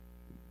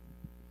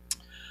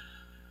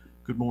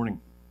Good morning.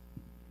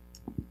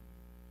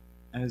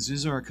 As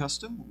is our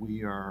custom,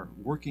 we are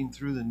working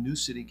through the New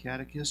City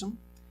Catechism.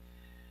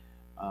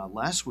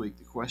 Last week,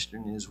 the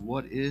question is,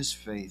 what is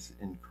faith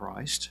in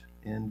Christ?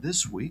 And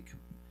this week,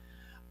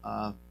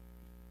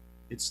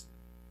 it's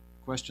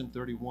question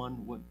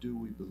 31, what do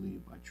we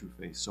believe by true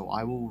faith? So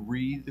I will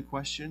read the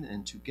question,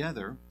 and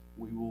together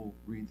we will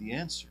read the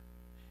answer.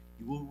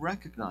 You will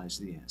recognize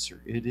the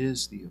answer. It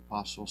is the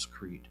Apostles'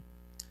 Creed.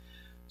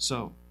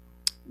 So,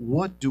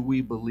 what do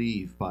we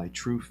believe by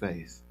true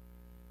faith?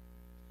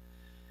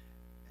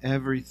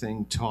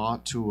 Everything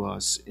taught to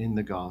us in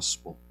the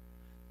gospel.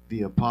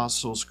 The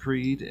Apostles'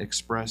 Creed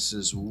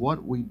expresses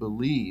what we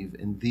believe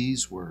in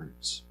these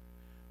words.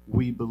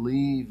 We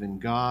believe in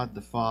God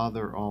the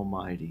Father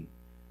Almighty,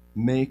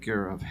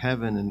 maker of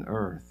heaven and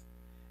earth,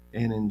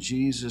 and in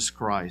Jesus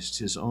Christ,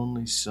 his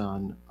only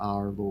Son,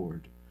 our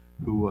Lord,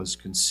 who was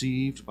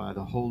conceived by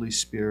the Holy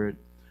Spirit,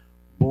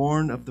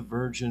 born of the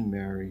Virgin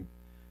Mary,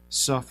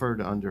 suffered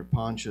under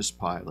Pontius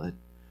Pilate,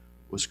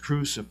 was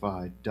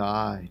crucified,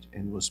 died,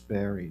 and was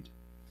buried.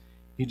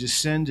 He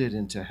descended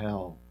into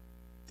hell.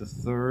 The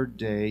third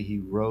day he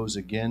rose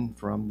again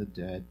from the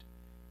dead.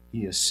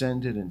 He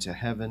ascended into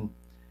heaven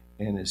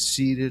and is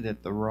seated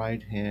at the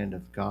right hand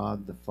of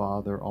God the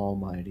Father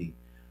Almighty,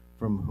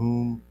 from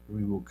whom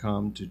we will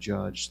come to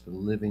judge the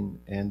living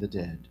and the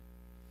dead.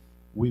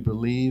 We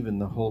believe in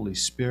the Holy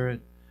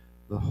Spirit,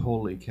 the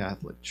Holy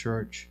Catholic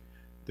Church,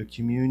 the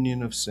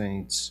communion of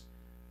saints,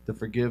 the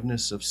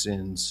forgiveness of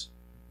sins,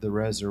 the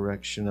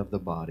resurrection of the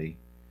body,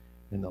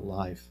 and the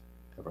life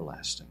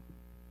everlasting.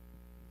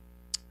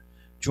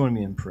 Join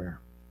me in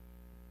prayer.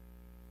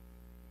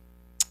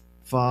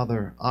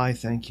 Father, I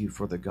thank you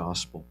for the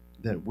gospel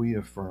that we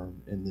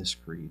affirm in this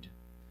creed.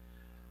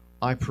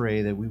 I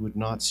pray that we would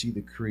not see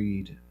the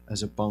creed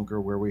as a bunker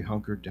where we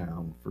hunker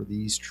down, for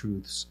these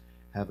truths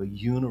have a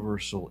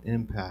universal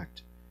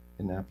impact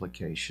and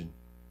application.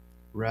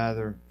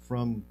 Rather,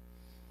 from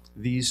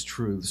these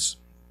truths,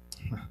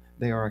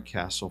 they are a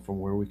castle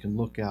from where we can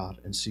look out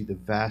and see the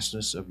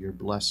vastness of your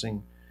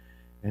blessing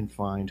and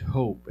find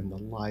hope in the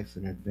life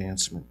and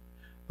advancement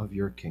of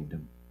your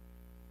kingdom.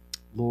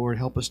 Lord,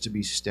 help us to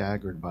be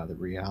staggered by the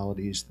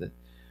realities that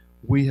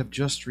we have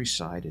just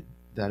recited,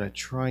 that a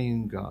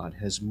triune God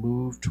has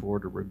moved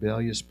toward a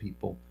rebellious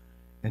people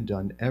and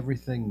done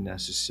everything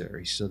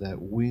necessary so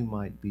that we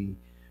might be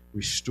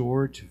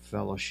restored to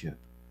fellowship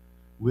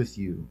with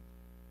you.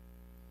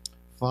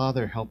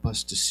 Father, help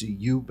us to see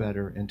you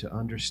better and to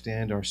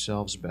understand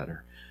ourselves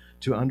better,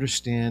 to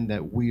understand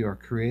that we are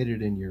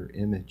created in your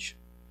image.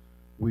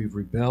 We've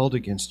rebelled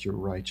against your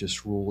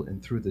righteous rule,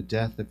 and through the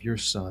death of your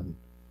Son,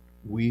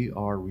 we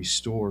are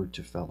restored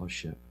to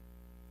fellowship.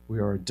 We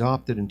are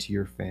adopted into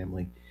your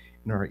family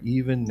and are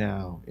even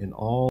now, in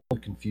all the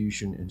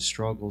confusion and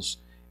struggles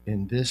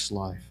in this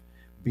life,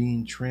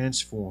 being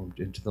transformed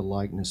into the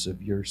likeness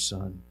of your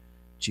Son,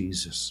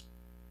 Jesus.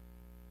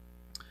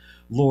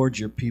 Lord,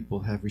 your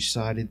people have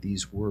recited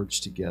these words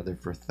together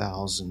for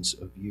thousands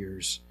of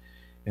years,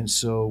 and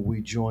so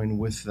we join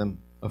with them,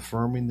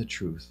 affirming the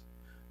truth,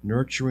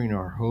 nurturing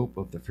our hope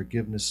of the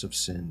forgiveness of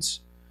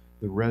sins,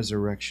 the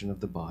resurrection of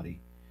the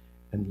body,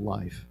 and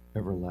life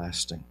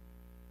everlasting.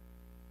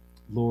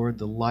 Lord,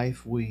 the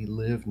life we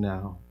live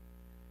now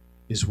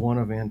is one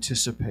of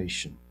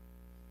anticipation.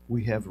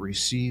 We have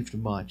received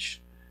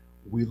much.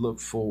 We look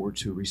forward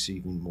to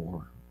receiving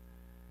more.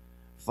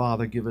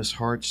 Father, give us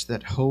hearts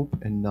that hope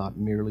and not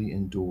merely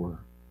endure.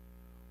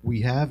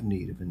 We have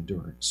need of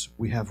endurance.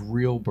 We have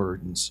real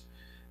burdens.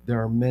 There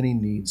are many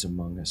needs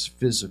among us,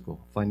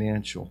 physical,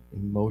 financial,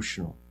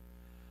 emotional.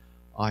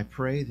 I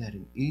pray that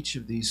in each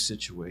of these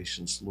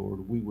situations,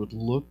 Lord, we would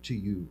look to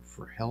you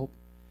for help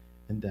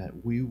and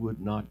that we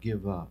would not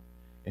give up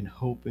in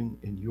hoping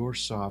in your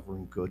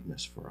sovereign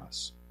goodness for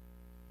us.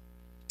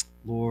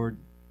 Lord,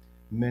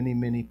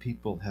 many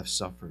people have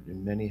suffered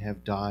and many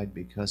have died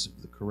because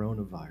of the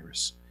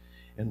coronavirus.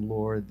 And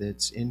Lord,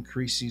 that's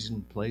increasing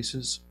in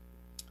places.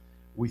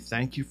 We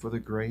thank you for the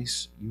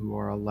grace you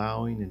are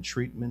allowing in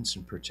treatments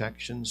and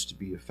protections to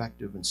be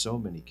effective in so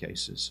many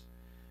cases.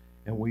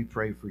 And we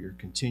pray for your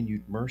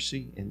continued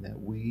mercy and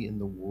that we in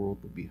the world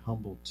will be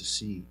humbled to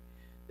see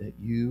that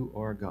you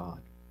are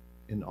God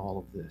in all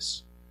of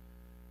this.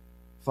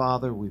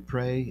 Father, we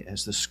pray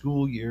as the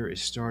school year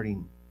is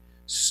starting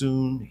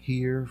soon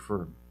here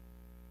for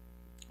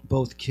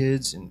both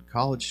kids and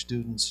college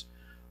students,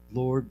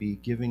 Lord, be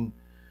giving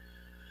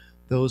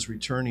those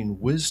returning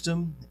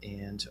wisdom.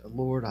 And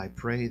Lord, I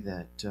pray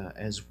that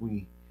as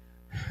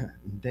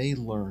they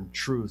learn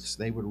truths,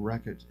 they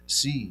would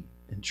see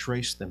and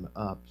trace them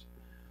up,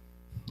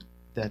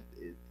 that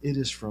it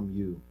is from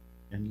you.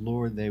 And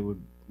Lord, they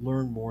would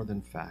learn more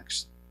than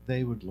facts.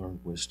 They would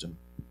learn wisdom.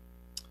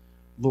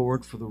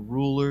 Lord, for the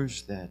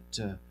rulers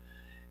that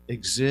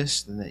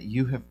exist and that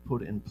you have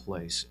put in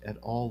place at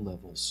all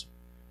levels,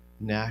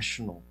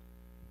 national,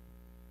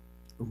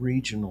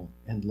 regional,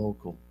 and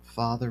local.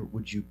 Father,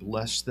 would you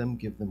bless them,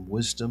 give them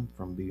wisdom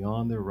from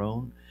beyond their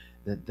own,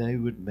 that they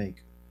would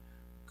make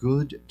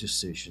good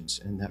decisions,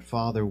 and that,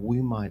 Father,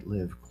 we might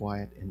live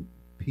quiet and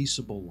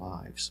peaceable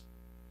lives.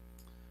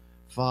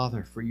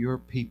 Father, for your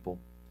people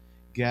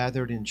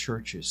gathered in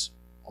churches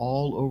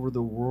all over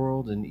the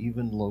world and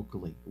even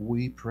locally,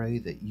 we pray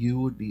that you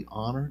would be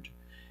honored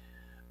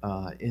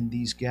in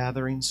these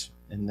gatherings,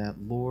 and that,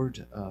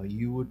 Lord,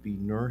 you would be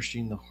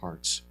nourishing the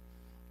hearts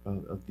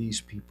of these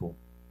people.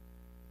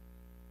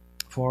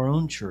 For our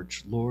own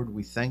church, Lord,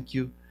 we thank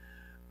you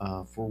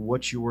for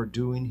what you are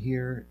doing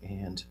here,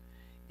 and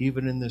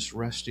even in this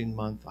resting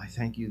month, I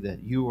thank you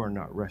that you are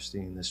not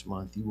resting in this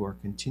month. You are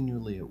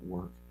continually at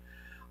work.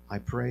 I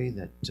pray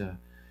that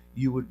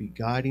you would be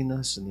guiding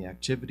us in the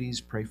activities.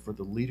 Pray for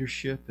the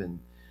leadership and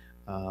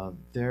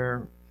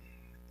their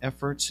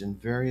efforts in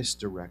various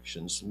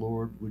directions.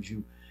 Lord, would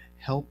you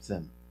help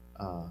them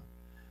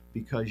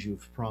because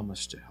you've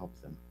promised to help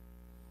them.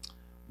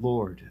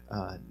 Lord,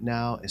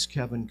 now as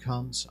Kevin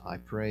comes, I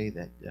pray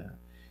that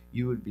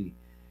you would be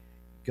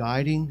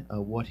guiding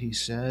what he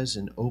says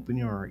and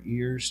opening our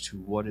ears to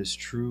what is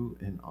true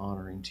and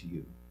honoring to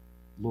you.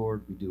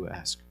 Lord, we do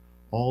ask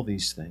all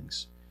these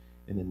things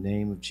in the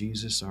name of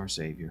Jesus, our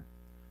Savior.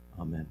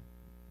 Amen.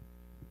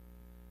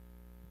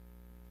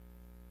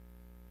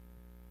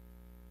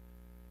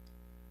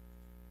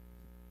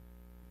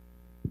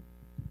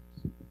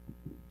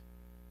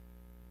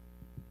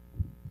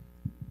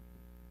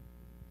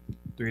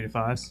 Three to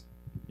fives.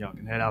 Y'all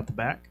can head out the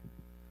back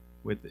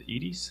with the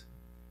Edie's.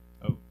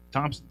 Oh,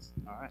 Thompson's.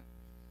 All right.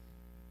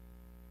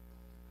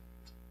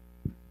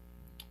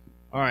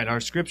 All right, our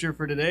scripture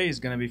for today is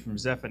going to be from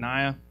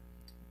Zephaniah.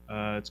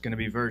 It's going to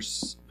be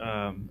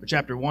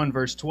chapter 1,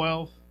 verse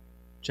 12,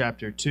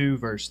 chapter 2,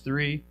 verse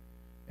 3,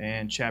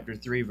 and chapter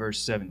 3, verse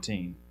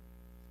 17.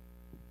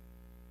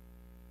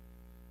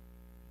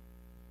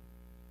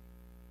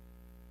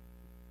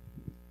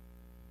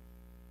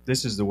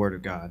 This is the word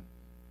of God.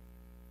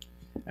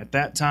 At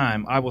that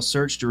time I will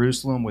search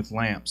Jerusalem with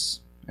lamps,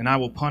 and I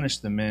will punish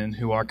the men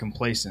who are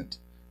complacent,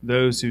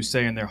 those who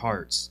say in their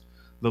hearts,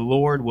 "The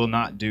Lord will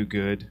not do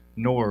good,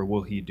 nor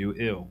will he do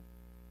ill."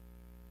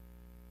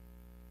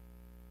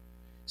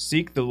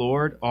 Seek the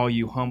Lord, all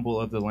you humble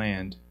of the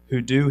land,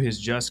 who do his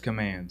just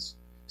commands.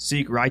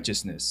 Seek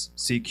righteousness,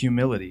 seek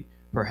humility.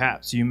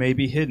 Perhaps you may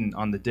be hidden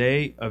on the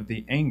day of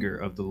the anger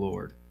of the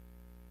Lord.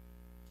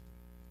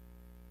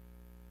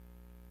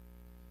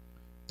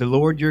 The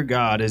Lord your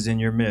God is in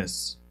your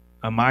midst,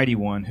 a mighty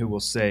one who will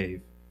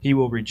save. He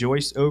will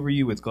rejoice over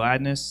you with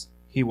gladness.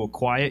 He will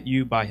quiet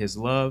you by his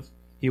love.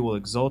 He will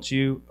exalt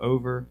you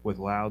over with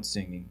loud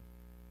singing.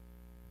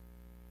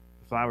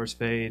 The flowers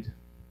fade.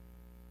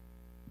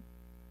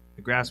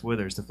 The grass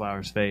withers, the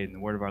flowers fade, and the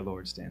word of our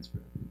Lord stands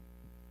forever.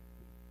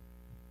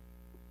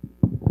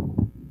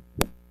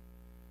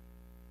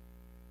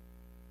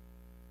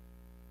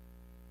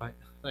 Right.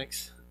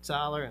 Thanks,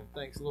 Tyler, and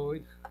thanks,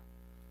 Lloyd.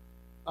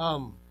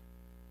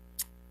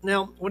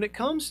 Now, when it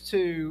comes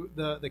to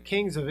the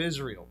kings of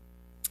Israel,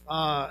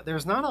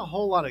 there's not a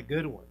whole lot of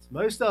good ones.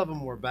 Most of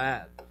them were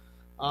bad.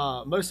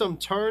 Most of them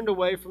turned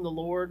away from the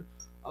Lord,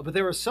 but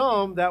there were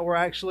some that were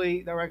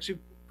actually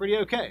pretty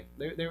okay.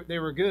 They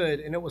were good,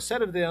 and it was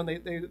said of them,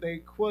 they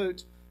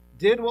quote,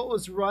 did what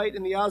was right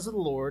in the eyes of the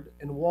Lord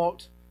and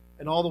walked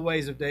in all the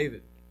ways of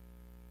David.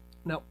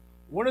 Now,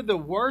 one of the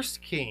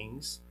worst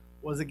kings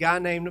was a guy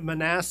named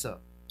Manasseh.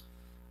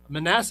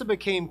 Manasseh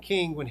became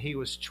king when he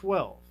was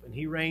 12, and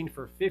he reigned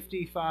for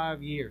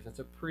 55 years. That's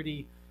a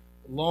pretty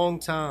long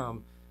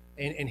time.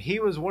 And he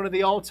was one of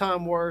the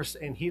all-time worst,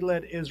 and he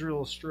led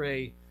Israel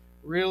astray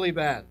really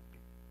bad.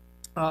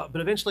 But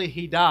eventually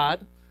he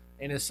died,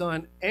 and his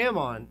son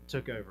Ammon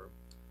took over.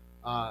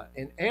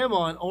 And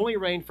Ammon only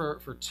reigned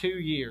for 2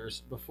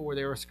 years before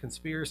there was a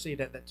conspiracy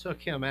that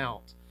took him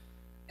out.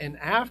 And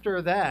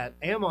after that,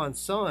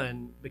 Ammon's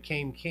son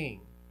became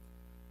king.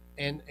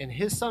 And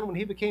his son, when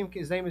he became,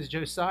 his name is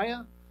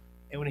Josiah,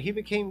 and when he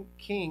became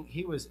king,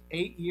 he was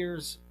 8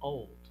 years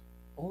old.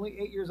 Only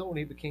 8 years old when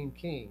he became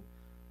king.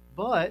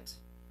 But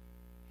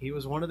he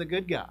was one of the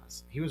good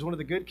guys. He was one of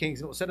the good kings.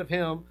 And it was said of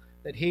him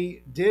that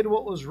he did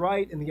what was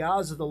right in the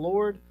eyes of the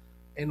Lord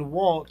and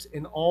walked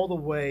in all the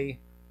way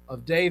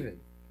of David.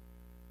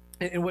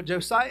 And what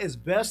Josiah is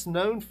best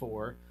known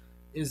for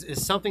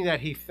is something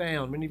that he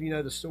found. Many of you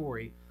know the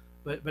story.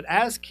 But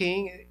as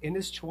king in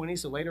his 20s,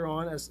 so later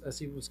on as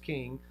he was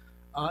king,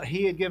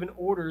 he had given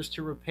orders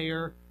to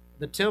repair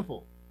the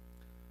temple.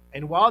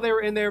 And while they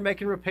were in there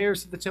making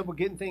repairs to the temple,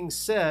 getting things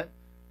set,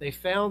 they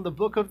found the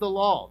book of the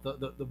law,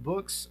 the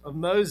books of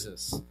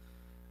Moses.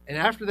 And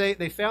after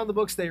they found the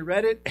books, they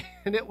read it,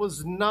 and it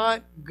was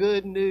not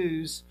good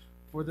news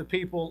for the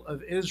people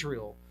of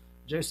Israel.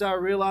 Josiah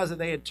realized that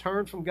they had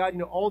turned from God.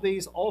 All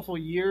these awful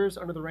years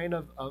under the reign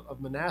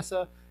of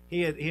Manasseh,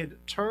 he had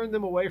turned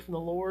them away from the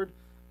Lord,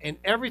 and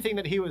everything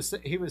that he was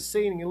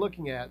seeing and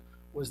looking at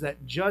was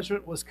that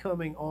judgment was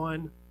coming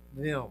on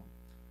them.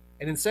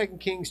 And in 2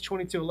 Kings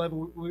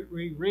 22:11,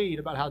 we read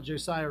about how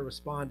Josiah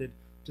responded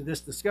to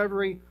this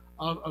discovery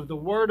of the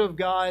word of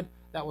God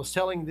that was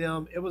telling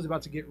them it was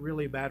about to get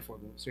really bad for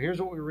them. So here's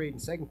what we read in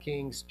 2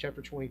 Kings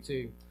chapter 22.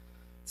 It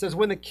says,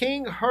 when the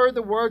king heard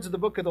the words of the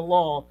book of the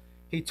law,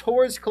 he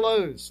tore his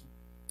clothes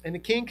And the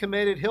king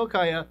commanded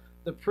Hilkiah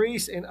the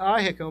priest, and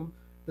Ahikam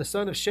the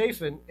son of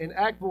Shaphan, and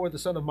Akbor the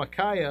son of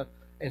Micaiah,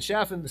 and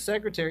Shaphan the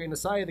secretary, and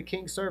Asaiah the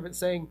king's servant,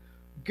 saying,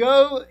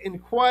 Go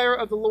inquire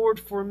of the Lord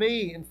for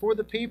me, and for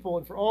the people,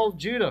 and for all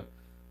Judah,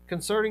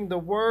 concerning the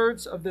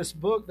words of this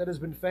book that has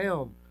been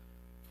found.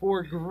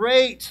 For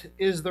great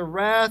is the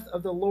wrath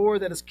of the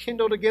Lord that is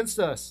kindled against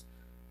us,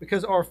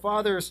 because our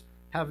fathers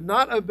have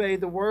not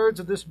obeyed the words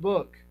of this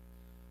book.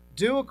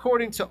 Do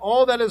according to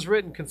all that is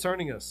written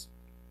concerning us.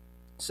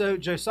 So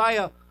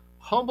Josiah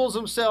humbles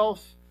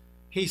himself,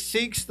 he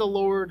seeks the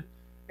Lord,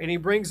 and he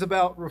brings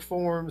about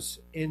reforms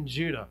in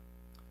Judah.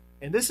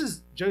 And this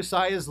is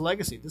Josiah's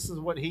legacy. This is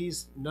what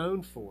he's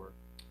known for.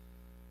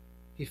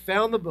 He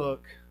found the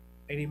book,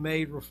 and he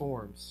made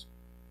reforms.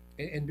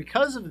 And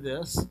because of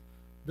this,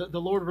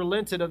 the Lord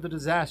relented of the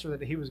disaster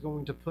that he was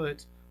going to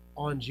put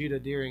on Judah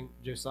during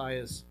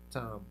Josiah's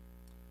time.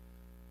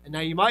 And now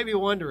you might be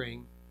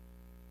wondering,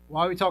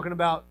 why are we talking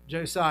about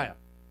Josiah?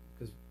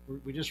 Because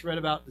we just read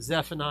about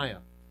Zephaniah.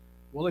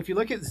 Well, if you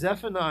look at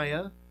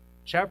Zephaniah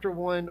chapter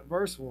 1,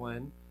 verse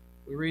 1,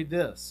 we read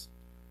this.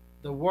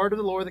 The word of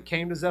the Lord that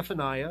came to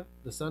Zephaniah,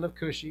 the son of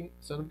Cushi,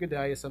 son of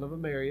Gedaliah, son of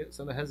Amariah,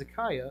 son of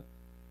Hezekiah,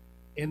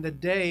 in the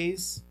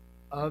days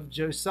of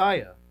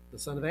Josiah, the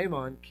son of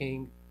Amon,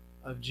 king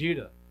of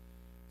Judah.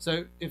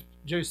 So if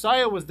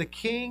Josiah was the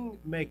king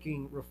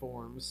making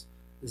reforms,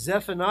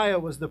 Zephaniah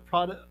was the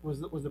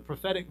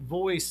prophetic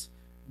voice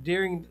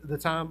during the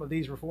time of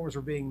these reforms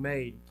were being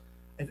made.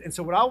 And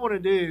so what I want to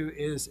do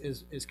is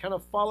kind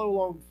of follow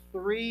along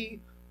three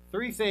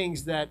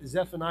things that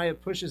Zephaniah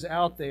pushes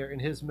out there in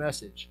his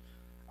message.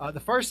 The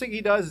first thing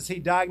he does is he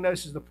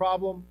diagnoses the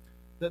problem.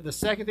 The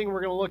second thing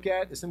we're going to look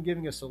at is him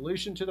giving a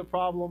solution to the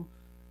problem.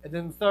 And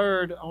then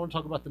third, I want to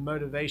talk about the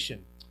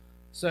motivation.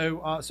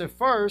 So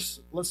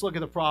first, let's look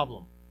at the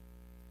problem.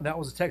 That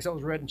was a text that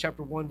was read in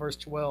chapter 1, verse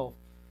 12.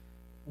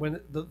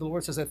 When the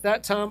Lord says, At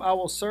that time I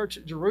will search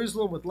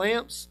Jerusalem with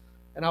lamps,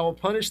 and I will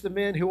punish the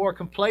men who are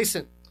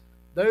complacent,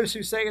 those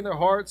who say in their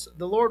hearts,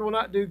 The Lord will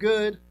not do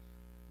good,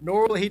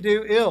 nor will he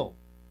do ill.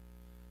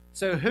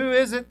 So who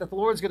is it that the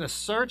Lord's going to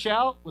search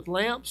out with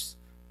lamps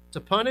to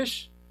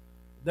punish?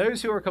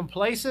 Those who are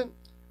complacent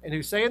and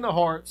who say in their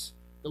hearts,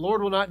 The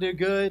Lord will not do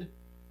good,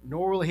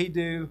 nor will he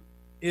do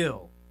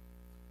ill.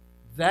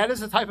 That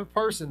is the type of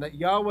person that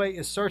Yahweh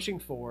is searching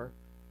for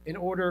in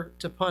order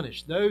to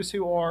punish. Those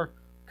who are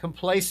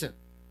complacent.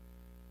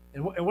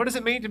 And what does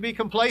it mean to be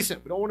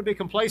complacent? We don't want to be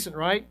complacent,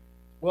 right?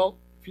 Well,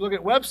 if you look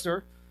at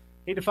Webster,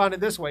 he defined it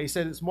this way. He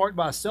said it's marked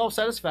by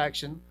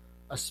self-satisfaction,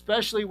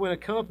 especially when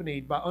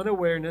accompanied by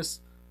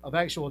unawareness of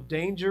actual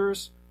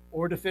dangers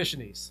or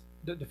deficiencies.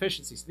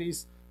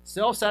 These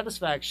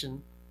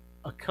self-satisfaction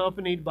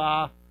accompanied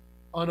by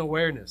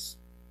unawareness.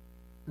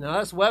 Now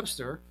that's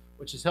Webster,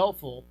 which is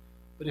helpful,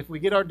 but if we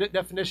get our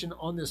definition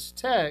on this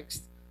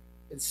text,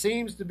 it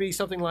seems to be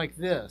something like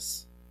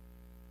this.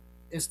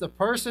 It's the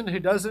person who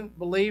doesn't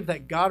believe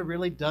that God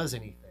really does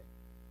anything.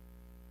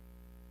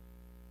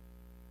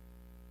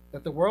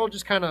 That the world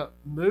just kind of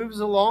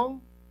moves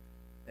along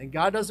and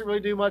God doesn't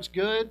really do much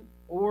good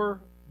or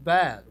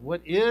bad.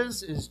 What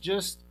is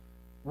just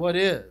what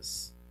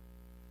is.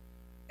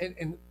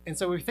 And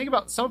so we think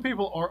about some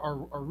people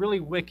are really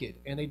wicked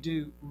and they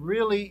do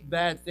really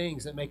bad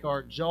things that make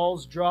our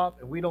jaws drop,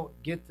 and we don't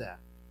get that.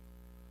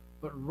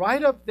 But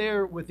right up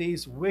there with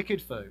these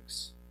wicked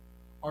folks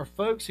are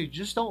folks who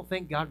just don't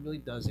think God really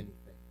does anything.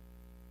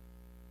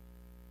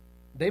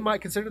 They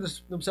might consider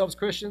themselves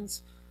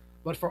Christians,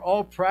 but for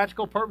all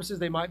practical purposes,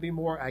 they might be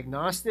more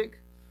agnostic.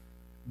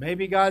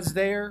 Maybe God's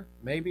there,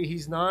 maybe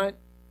he's not.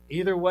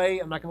 Either way,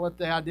 I'm not going to let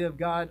the idea of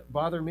God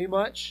bother me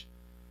much.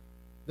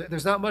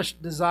 There's not much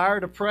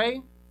desire to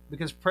pray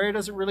because prayer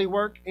doesn't really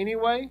work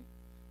anyway.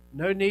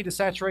 No need to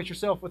saturate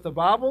yourself with the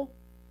Bible.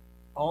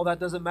 All that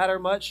doesn't matter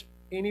much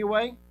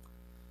anyway.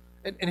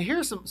 And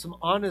here's some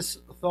honest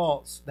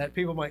thoughts that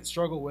people might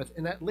struggle with,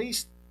 and at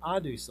least I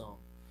do some.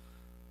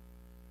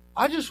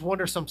 I just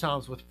wonder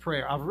sometimes with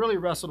prayer. I've really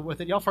wrestled with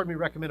it. Y'all have heard me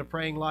recommend A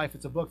Praying Life.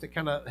 It's a book that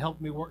kind of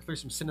helped me work through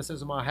some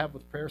cynicism I have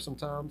with prayer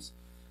sometimes.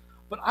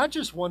 But I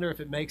just wonder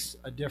if it makes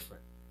a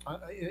difference.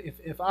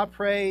 If I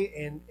pray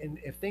and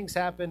if things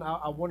happen,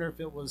 I wonder if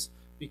it was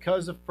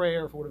because of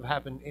prayer, if it would have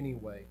happened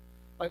anyway.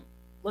 Like,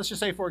 let's just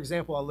say, for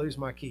example, I lose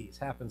my keys.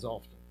 Happens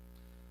often.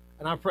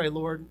 And I pray,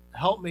 Lord,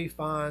 help me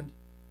find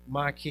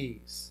my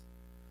keys.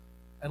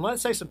 And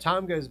let's say some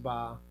time goes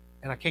by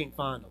and I can't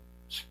find them.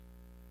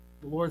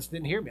 The Lord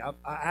didn't hear me. I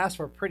asked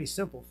for a pretty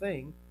simple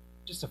thing,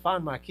 just to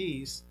find my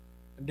keys,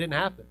 and it didn't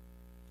happen.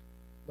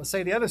 Let's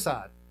say the other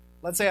side.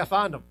 Let's say I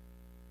find them.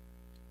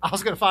 I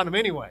was going to find them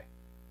anyway.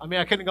 I mean,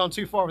 I couldn't have gone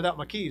too far without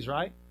my keys,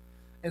 right?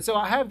 And so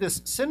I have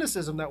this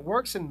cynicism that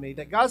works in me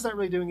that God's not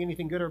really doing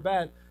anything good or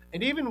bad.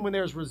 And even when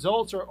there's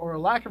results or a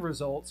lack of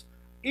results,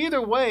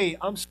 either way,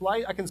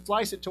 I can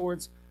slice it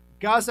towards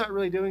God's not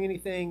really doing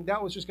anything.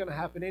 That was just going to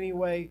happen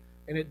anyway,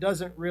 and it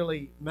doesn't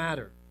really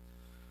matter.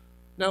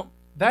 Now,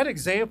 that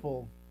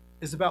example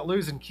is about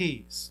losing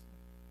keys.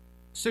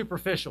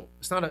 Superficial.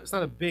 It's not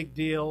a big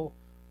deal.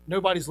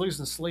 nobody's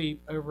losing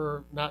sleep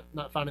over not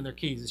finding their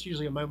keys. It's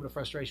usually a moment of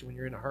frustration when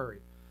you're in a hurry.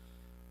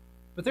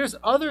 But there's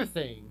other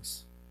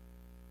things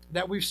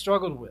that we've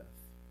struggled with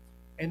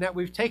and that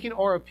we've taken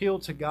our appeal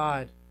to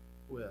God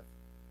with.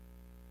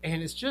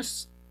 And it's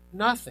just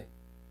nothing.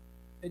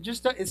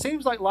 It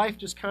seems like life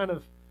just kind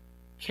of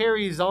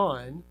carries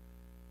on,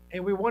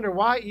 and we wonder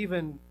why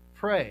even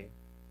pray.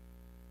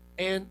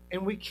 And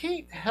we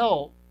can't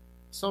help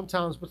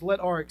sometimes but let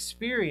our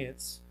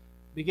experience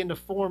begin to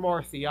form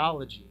our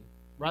theology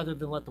rather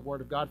than let the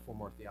Word of God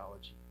form our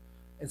theology.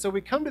 And so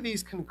we come to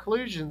these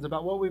conclusions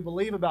about what we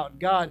believe about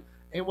God,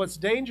 and what's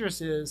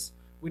dangerous is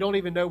we don't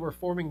even know we're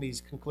forming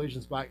these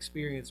conclusions by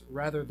experience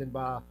rather than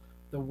by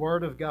the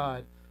Word of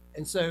God.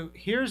 And so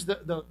here's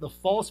the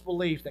false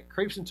belief that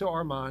creeps into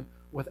our mind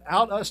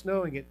without us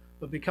knowing it,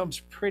 but becomes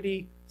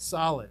pretty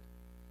solid.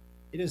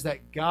 It is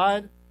that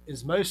God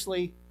is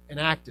mostly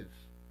inactive.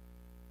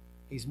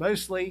 He's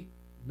mostly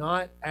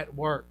not at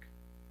work.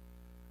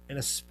 And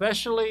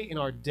especially in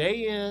our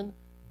day in,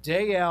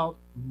 day out,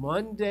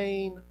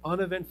 mundane,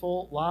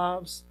 uneventful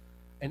lives,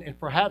 and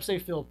perhaps they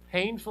feel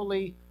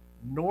painfully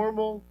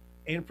normal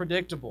and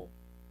predictable.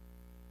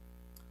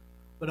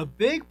 But a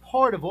big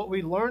part of what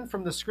we learn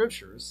from the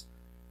Scriptures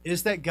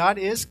is that God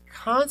is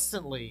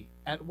constantly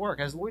at work,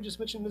 as Lloyd just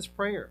mentioned in this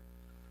prayer.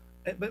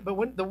 But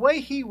when the way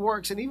He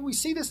works, and even we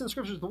see this in the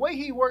Scriptures, the way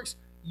He works,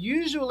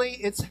 usually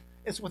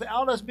it's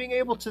without us being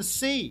able to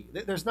see.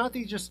 There's not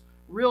these just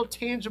real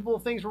tangible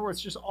things where it's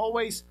just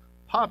always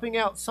popping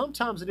out.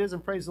 Sometimes it is,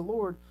 and praise the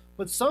Lord,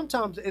 but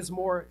sometimes it's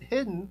more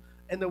hidden.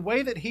 And the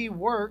way that He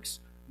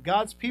works,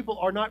 God's people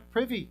are not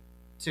privy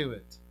to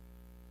it.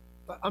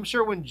 I'm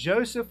sure when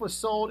Joseph was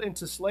sold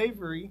into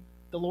slavery,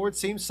 the Lord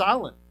seemed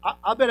silent.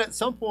 I bet at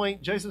some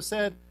point Joseph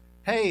said,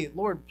 "Hey,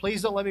 Lord,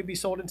 please don't let me be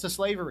sold into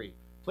slavery.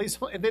 Please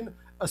don't." And then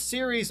a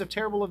series of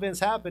terrible events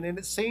happened, and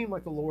it seemed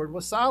like the Lord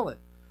was silent.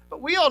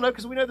 But we all know,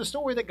 because we know the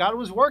story, that God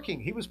was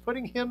working. He was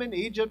putting him in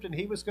Egypt, and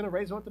He was going to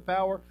raise him up to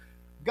power.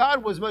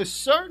 God was most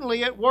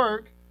certainly at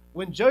work.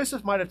 When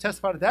Joseph might have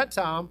testified at that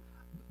time,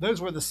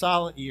 those were the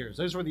silent years.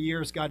 Those were the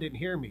years God didn't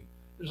hear me.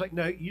 It was like,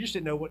 no, you just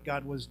didn't know what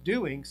God was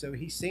doing, so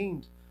He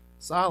seemed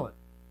silent.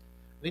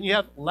 Then you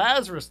have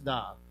Lazarus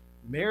die.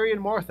 Mary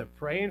and Martha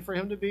praying for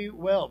him to be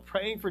well,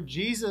 praying for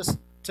Jesus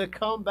to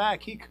come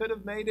back. He could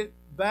have made it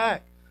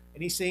back,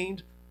 and He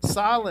seemed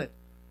silent.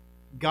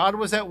 God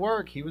was at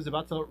work. He was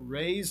about to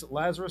raise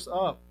Lazarus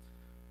up.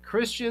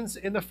 Christians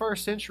in the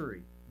first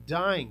century,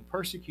 dying,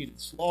 persecuted,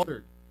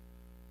 slaughtered.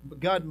 But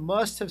God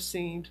must have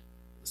seemed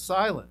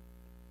silent.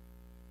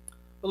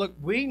 But look,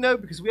 we know,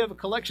 because we have a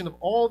collection of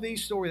all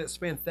these stories that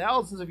span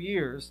thousands of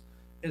years,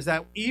 is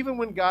that even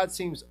when God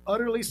seems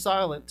utterly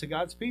silent to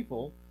God's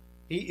people,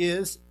 He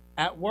is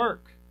at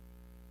work.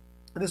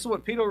 And this is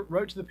what Peter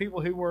wrote to the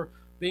people who were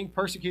being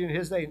persecuted in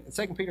his day. In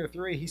 2 Peter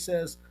 3, he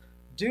says,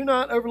 "Do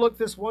not overlook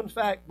this one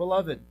fact,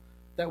 beloved,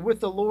 that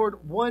with the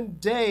Lord 1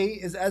 day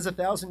is as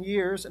 1,000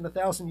 years, and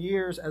 1,000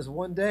 years as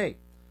 1 day.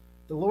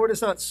 The Lord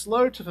is not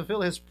slow to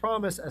fulfill His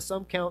promise, as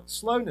some count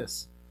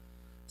slowness."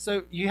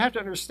 So you have to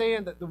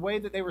understand that the way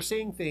that they were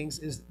seeing things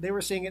is they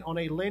were seeing it on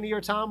a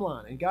linear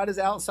timeline, and God is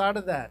outside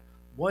of that.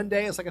 1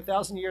 day is like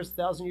 1,000 years,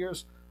 1,000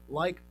 years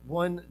like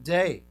 1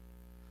 day.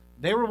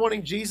 They were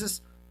wanting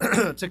Jesus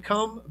to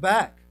come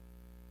back,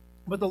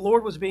 but the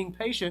Lord was being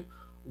patient,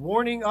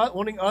 wanting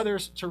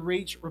others to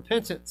reach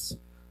repentance.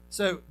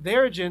 So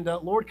their agenda,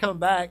 Lord, come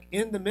back,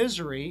 in the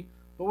misery.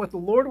 But what the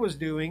Lord was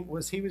doing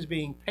was He was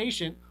being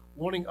patient,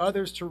 wanting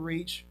others to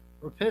reach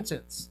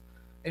repentance.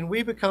 And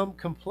we become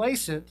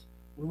complacent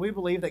when we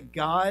believe that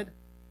God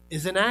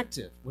is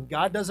inactive, when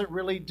God doesn't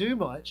really do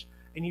much.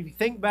 And you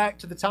think back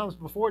to the times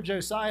before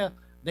Josiah,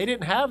 they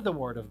didn't have the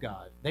Word of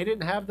God. They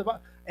didn't have the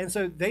Bible. And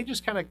so they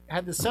just kind of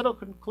had the settled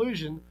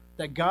conclusion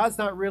that God's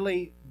not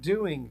really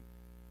doing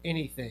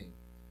anything.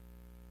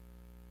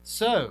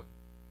 So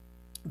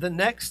the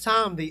next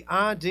time the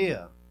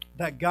idea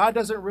that God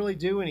doesn't really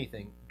do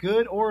anything,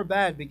 good or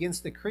bad, begins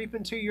to creep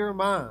into your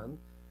mind,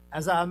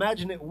 as I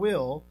imagine it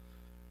will,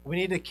 we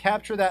need to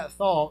capture that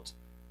thought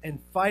and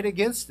fight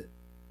against it.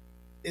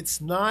 It's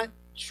not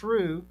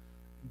true.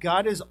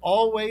 God is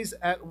always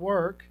at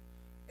work,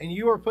 and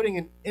you are putting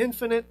an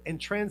infinite and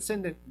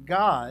transcendent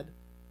God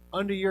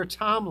under your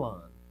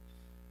timeline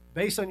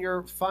based on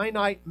your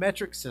finite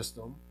metric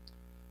system.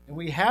 And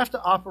we have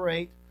to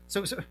operate,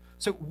 so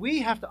we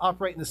have to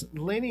operate in this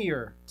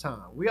linear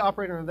time. We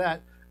operate under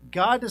that.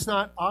 God does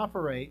not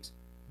operate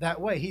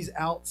that way. He's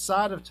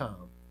outside of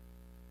time.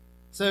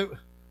 So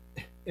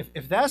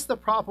if that's the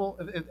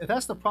problem, if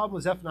that's the problem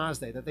with Zephaniah's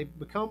day, that they've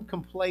become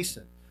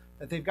complacent,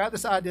 that they've got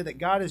this idea that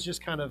God is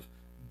just kind of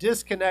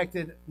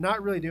disconnected,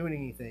 not really doing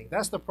anything,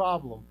 that's the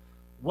problem.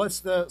 What's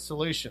the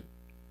solution?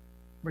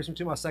 Brings me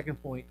to my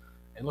second point,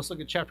 and let's look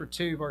at chapter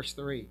 2, verse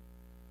 3.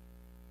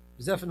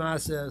 Zephaniah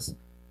says,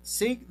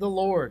 "Seek the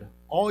Lord,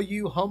 all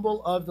you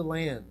humble of the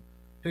land,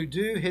 who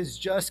do His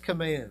just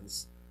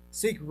commands.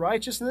 Seek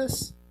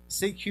righteousness,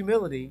 seek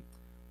humility.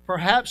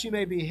 Perhaps you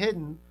may be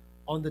hidden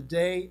on the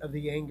day of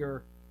the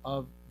anger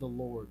of the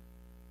Lord."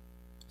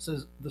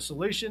 So the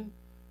solution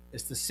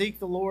is to seek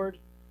the Lord,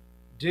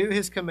 do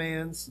his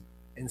commands,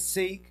 and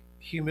seek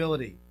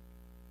humility.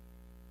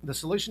 The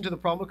solution to the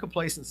problem of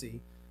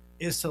complacency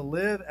is to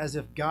live as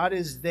if God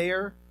is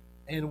there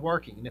and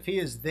working. And if he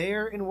is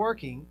there and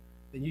working,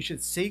 then you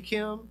should seek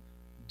him,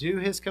 do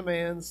his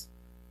commands,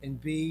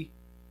 and be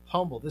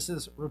humble. This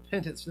is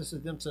repentance. This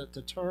is them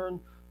to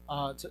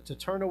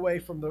turn away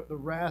from the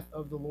wrath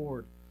of the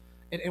Lord.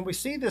 And we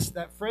see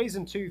that phrase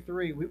in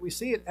 2:3. We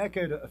see it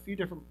echoed a few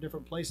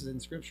different places in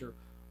Scripture.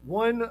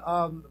 One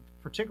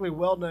particularly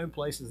well-known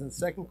place is in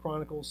 2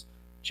 Chronicles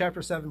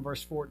chapter 7,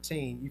 verse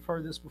 14. You've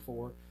heard this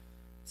before.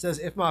 It says,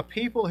 "If my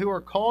people who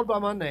are called by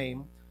my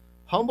name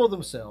humble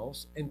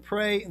themselves and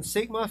pray and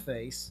seek my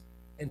face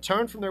and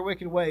turn from their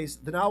wicked ways,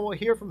 then I will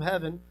hear from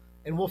heaven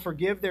and will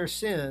forgive their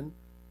sin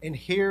and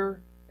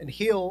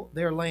heal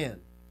their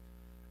land."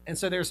 And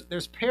so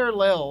there's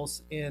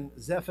parallels in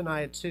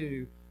Zephaniah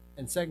 2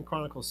 and 2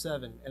 Chronicles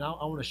 7, and I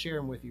want to share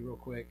them with you real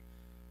quick.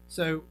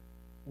 So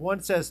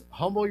one says,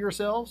 humble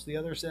yourselves. The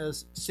other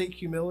says, seek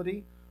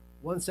humility.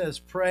 One says,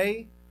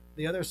 pray.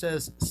 The other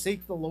says,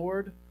 seek the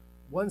Lord.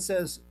 One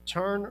says,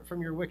 turn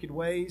from your wicked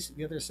ways.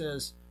 The other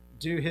says,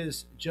 do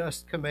his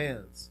just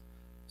commands.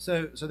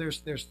 So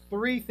there's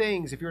three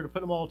things, if you were to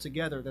put them all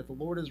together, that the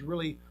Lord is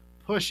really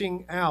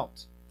pushing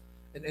out.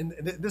 And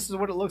this is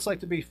what it looks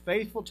like to be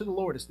faithful to the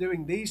Lord. It's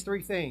doing these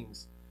three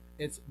things.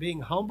 It's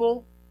being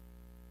humble,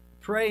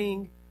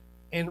 praying,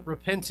 and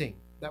repenting.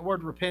 That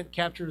word repent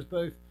captures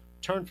both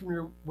turn from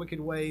your wicked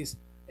ways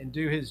and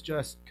do his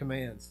just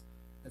commands.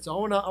 And so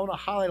I want to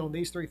highlight on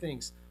these three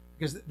things,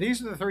 because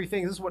these are the three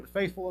things. This is what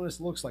faithfulness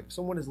looks like. If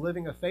someone is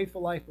living a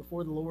faithful life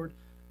before the Lord,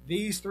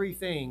 these three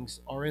things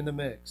are in the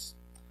mix.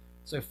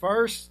 So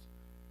first,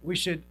 we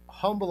should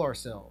humble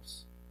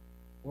ourselves.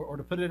 Or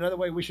to put it another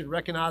way, we should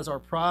recognize our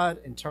pride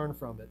and turn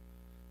from it.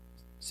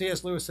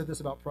 C.S. Lewis said this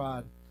about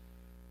pride.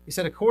 He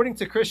said, according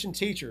to Christian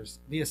teachers,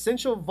 the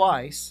essential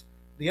vice,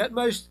 the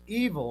utmost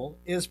evil,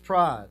 is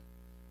pride.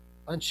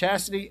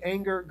 Unchastity,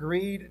 anger,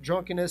 greed,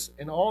 drunkenness,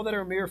 and all that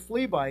are mere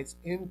flea bites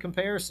in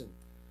comparison.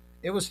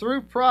 It was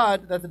through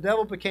pride that the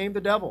devil became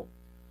the devil.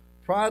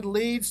 Pride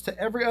leads to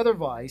every other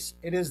vice.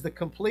 It is the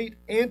complete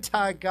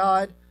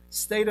anti-God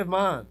state of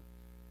mind.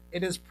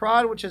 It is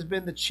pride which has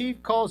been the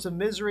chief cause of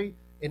misery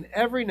in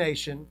every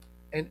nation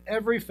and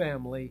every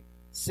family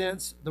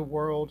since the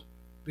world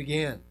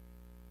began.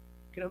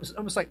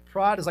 Almost like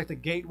pride is like the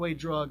gateway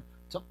drug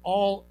to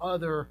all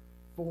other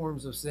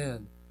forms of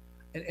sin.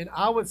 And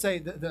I would say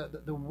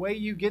the way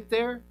you get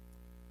there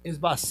is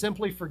by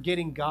simply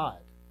forgetting God.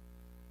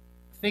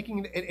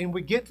 Thinking, and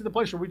we get to the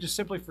place where we just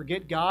simply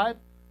forget God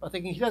by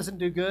thinking he doesn't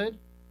do good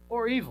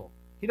or evil.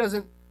 He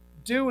doesn't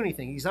do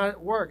anything. He's not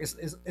at work.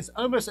 It's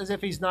almost as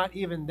if he's not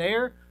even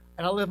there,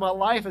 and I live my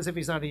life as if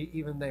he's not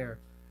even there.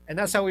 And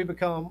that's how we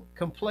become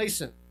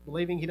complacent,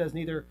 believing he does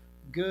neither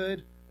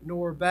good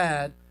nor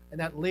bad,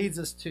 and that leads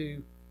us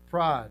to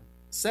pride.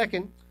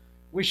 Second,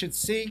 we should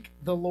seek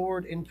the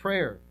Lord in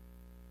prayer.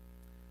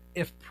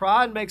 If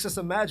pride makes us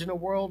imagine a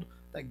world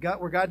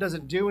where God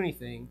doesn't do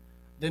anything,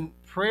 then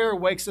prayer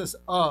wakes us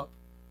up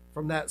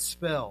from that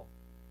spell.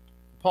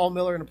 Paul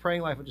Miller, in A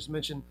Praying Life I just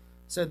mentioned,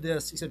 said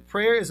this. He said,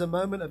 prayer is a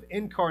moment of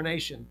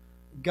incarnation,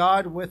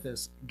 God with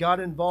us, God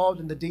involved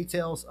in the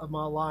details of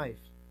my life.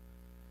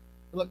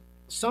 Look,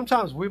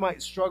 sometimes we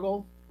might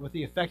struggle with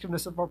the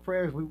effectiveness of our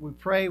prayers. We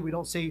pray, we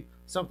don't see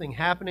something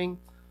happening,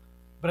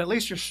 but at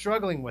least you're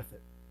struggling with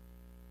it.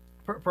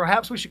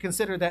 Perhaps we should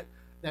consider that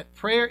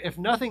prayer, if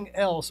nothing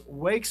else,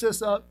 wakes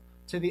us up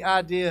to the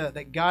idea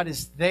that God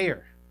is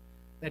there,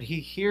 that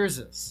he hears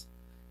us.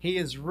 He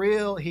is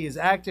real, he is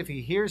active,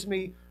 he hears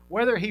me.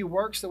 Whether he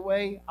works the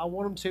way I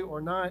want him to or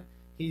not,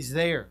 he's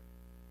there.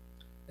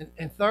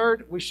 And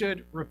third, we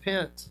should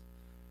repent.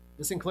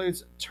 This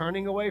includes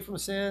turning away from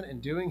sin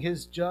and doing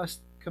his just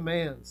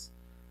commands.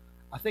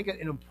 I think an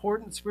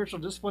important spiritual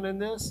discipline in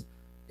this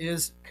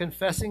is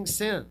confessing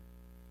sin.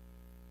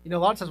 You know, a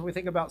lot of times when we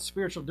think about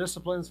spiritual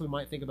disciplines, we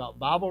might think about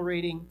Bible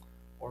reading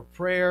or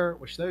prayer,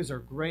 which those are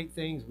great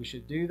things. We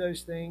should do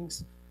those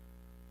things.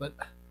 But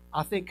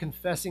I think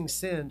confessing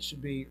sin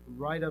should be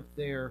right up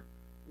there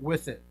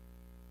with it.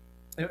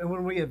 And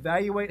when we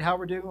evaluate how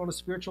we're doing on a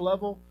spiritual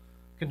level,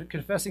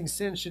 confessing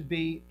sin should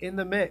be in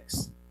the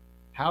mix.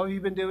 How have you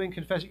been doing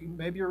confessing?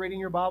 Maybe you're reading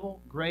your Bible.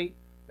 Great.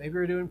 Maybe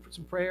you're doing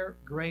some prayer.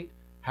 Great.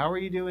 How are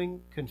you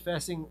doing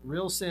confessing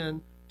real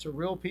sin to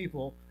real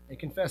people and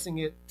confessing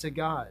it to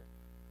God?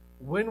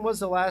 When was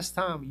the last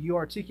time you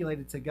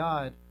articulated to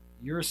God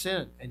your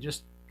sin and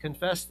just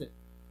confessed it?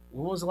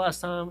 When was the last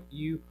time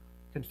you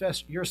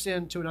confessed your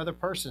sin to another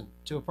person,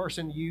 to a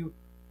person you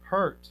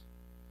hurt?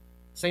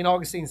 St.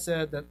 Augustine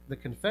said that the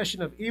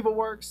confession of evil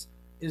works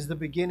is the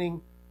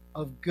beginning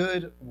of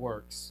good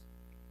works.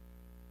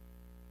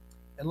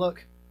 And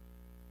look,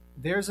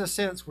 there's a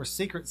sense where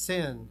secret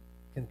sin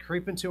can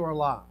creep into our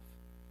life.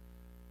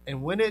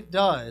 And when it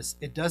does,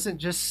 it doesn't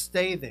just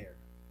stay there.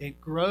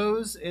 It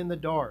grows in the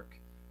dark.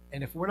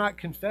 And if we're not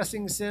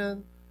confessing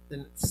sin,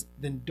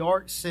 then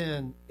dark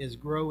sin is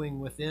growing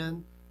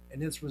within,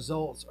 and its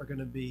results are going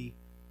to be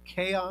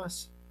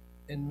chaos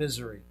and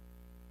misery.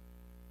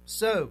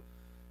 So,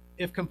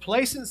 if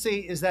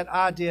complacency is that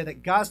idea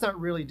that God's not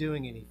really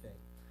doing anything,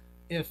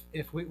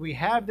 if we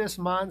have this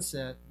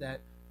mindset that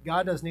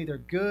God does neither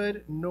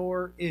good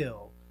nor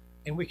ill,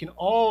 and we can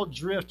all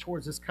drift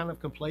towards this kind of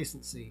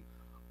complacency,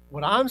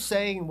 what I'm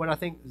saying, what I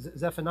think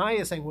Zephaniah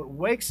is saying, what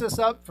wakes us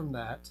up from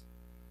that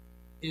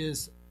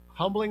is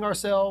humbling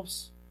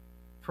ourselves,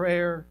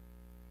 prayer,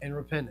 and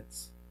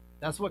repentance.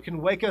 That's what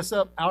can wake us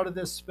up out of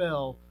this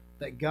spell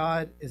that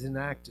God is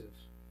inactive.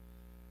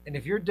 And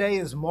if your day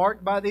is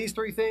marked by these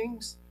three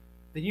things,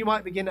 then you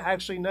might begin to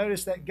actually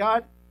notice that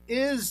God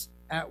is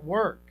at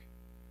work,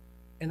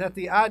 and that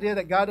the idea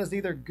that God does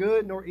neither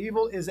good nor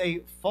evil is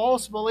a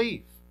false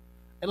belief.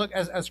 And look,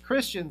 as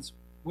Christians,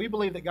 we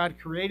believe that God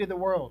created the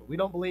world. We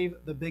don't believe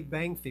the Big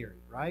Bang Theory,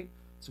 right?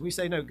 So we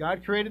say, no,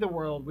 God created the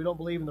world. We don't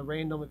believe in the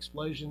random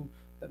explosion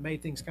that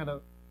made things kind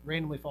of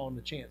randomly fall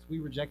into chance. We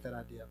reject that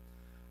idea.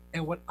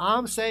 And what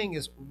I'm saying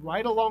is,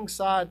 right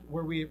alongside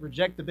where we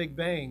reject the Big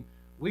Bang,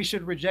 we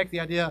should reject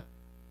the idea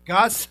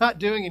God's not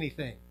doing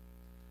anything.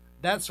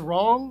 That's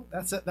wrong.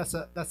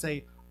 That's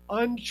a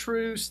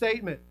untrue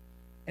statement.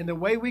 And the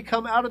way we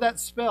come out of that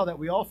spell that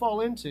we all fall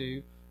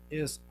into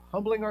is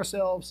humbling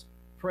ourselves,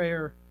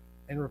 prayer,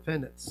 and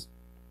repentance.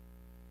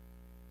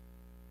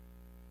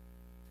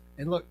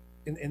 And look,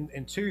 in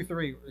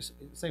 2:3,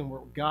 saying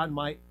where God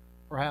might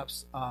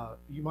perhaps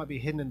you might be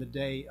hidden in the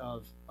day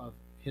of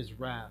His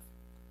wrath.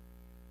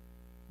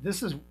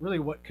 This is really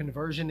what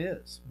conversion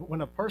is.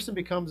 When a person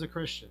becomes a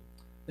Christian,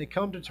 they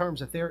come to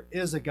terms that there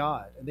is a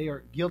God, and they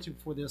are guilty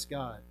before this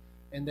God,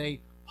 and they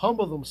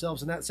humble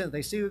themselves in that sense.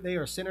 They see that they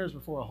are sinners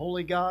before a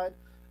holy God,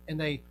 and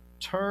they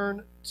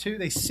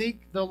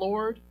seek the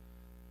Lord,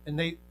 and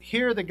they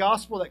hear the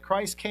gospel that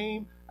Christ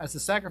came as the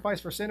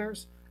sacrifice for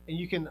sinners, and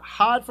you can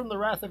hide from the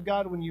wrath of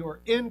God when you are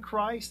in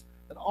Christ,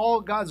 that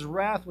all God's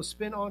wrath was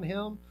spent on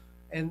Him,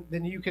 and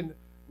then you can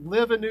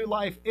live a new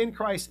life in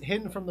Christ,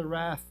 hidden from the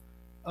wrath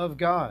of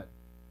God.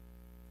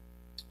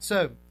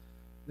 So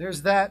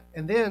there's that,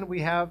 and then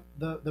we have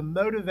the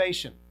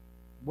motivation.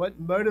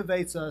 What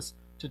motivates us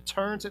to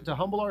turn to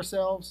humble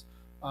ourselves,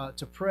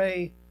 to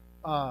pray,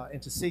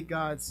 and to seek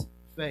God's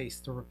face,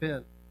 to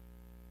repent.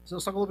 So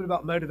let's talk a little bit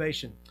about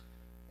motivation.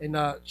 In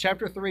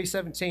chapter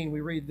 3:17,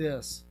 we read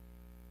this.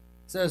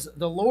 It says,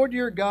 "The Lord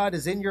your God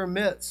is in your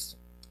midst,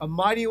 a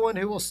mighty one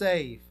who will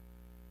save.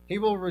 He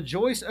will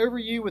rejoice over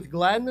you with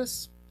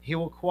gladness. He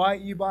will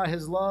quiet you by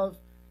His love.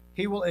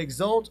 He will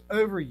exult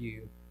over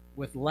you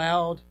with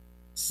loud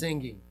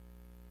singing."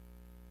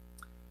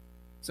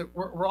 So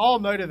we're all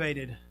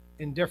motivated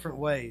in different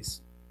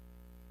ways.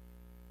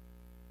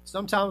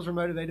 Sometimes we're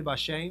motivated by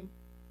shame.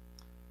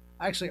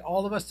 Actually,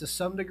 all of us to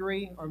some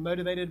degree are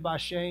motivated by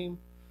shame.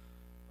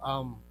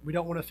 We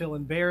don't want to feel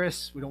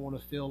embarrassed. We don't want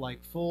to feel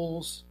like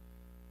fools.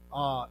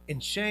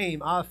 And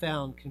shame, I've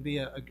found, can be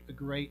a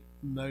great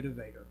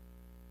motivator.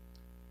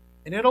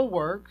 And it'll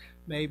work,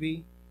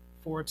 maybe,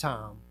 for a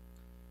time.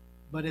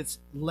 But it's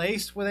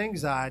laced with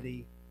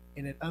anxiety,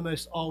 and it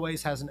almost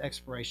always has an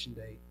expiration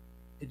date.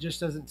 It just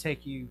doesn't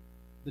take you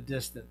the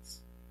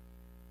distance.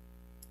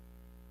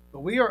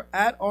 But we are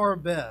at our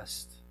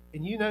best,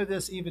 and you know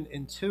this even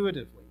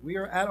intuitively. We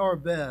are at our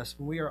best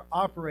when we are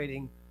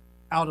operating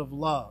out of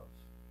love.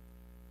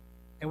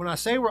 And when I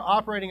say we're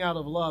operating out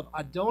of love,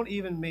 I don't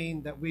even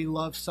mean that we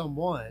love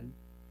someone.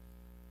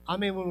 I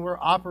mean when we're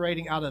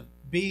operating out of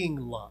being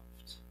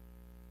loved.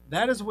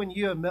 That is when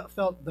you have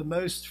felt the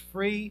most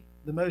free,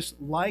 the most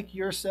like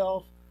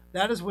yourself.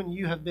 That is when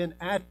you have been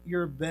at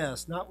your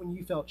best, not when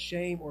you felt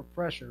shame or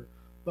pressure,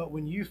 but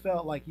when you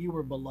felt like you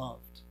were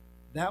beloved.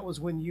 That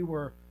is when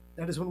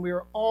we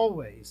are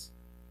always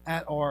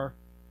at our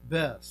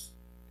best.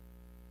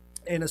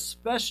 And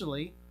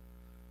especially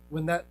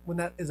when that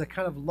is a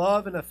kind of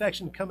love and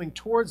affection coming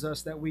towards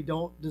us that we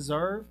don't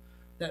deserve,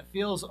 that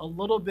feels a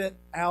little bit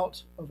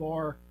out of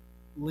our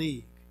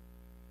league.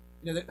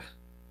 You know,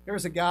 there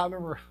was a guy, I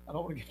remember, I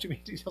don't want to give too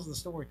many details of the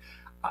story.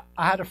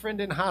 I had a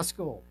friend in high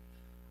school.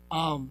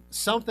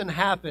 Something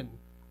happened.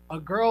 A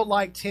girl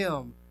liked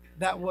him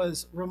that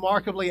was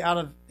remarkably out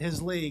of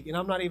his league. And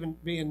I'm not even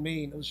being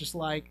mean. It was just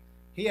like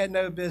he had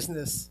no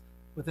business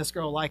with this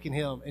girl liking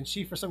him. And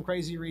she, for some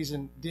crazy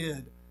reason,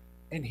 did.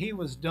 And he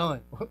was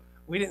done.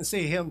 We didn't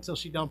see him until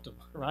she dumped him,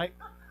 right?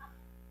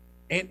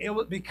 And it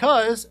was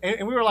because,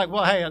 and we were like,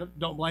 well, hey, I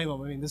don't blame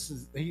him. I mean,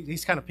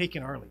 he's kind of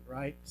peaking early,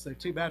 right? So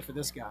too bad for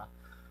this guy.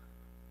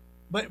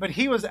 But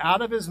he was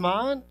out of his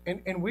mind,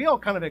 and we all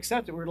kind of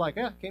accepted. We were like,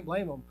 can't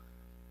blame him.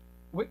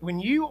 When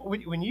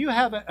you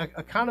have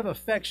a kind of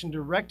affection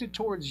directed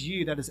towards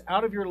you that is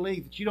out of your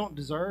league, that you don't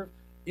deserve,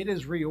 it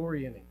is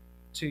reorienting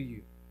to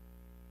you.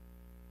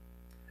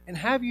 And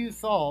have you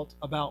thought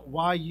about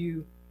why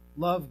you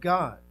love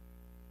God?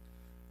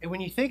 And when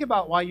you think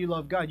about why you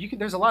love God,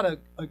 there's a lot of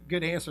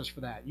good answers for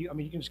that. You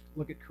can just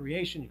look at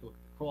creation, you can look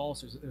at the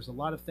cross. There's a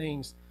lot of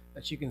things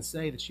that you can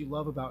say that you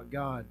love about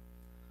God.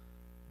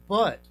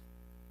 But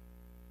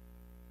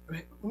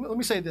let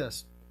me say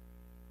this.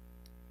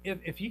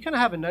 If you kind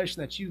of have a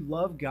notion that you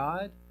love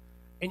God,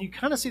 and you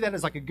kind of see that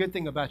as like a good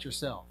thing about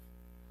yourself,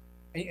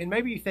 And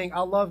maybe you think,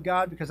 I love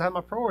God because I have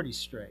my priorities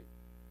straight.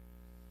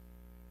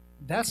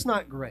 That's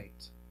not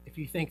great if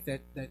you think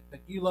that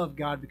you love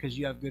God because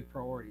you have good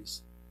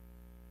priorities.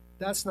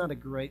 That's not a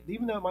great,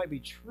 even though it might be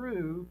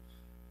true,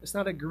 it's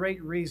not a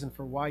great reason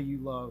for why you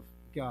love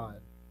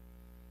God.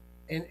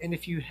 And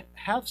if you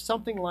have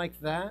something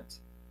like that,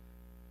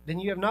 then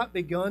you have not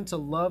begun to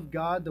love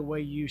God the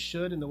way you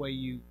should and the way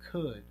you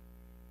could.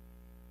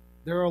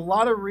 There are a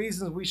lot of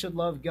reasons we should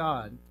love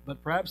God,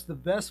 but perhaps the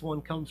best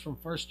one comes from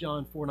 1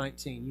 John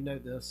 4:19. You know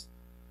this.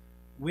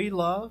 We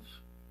love,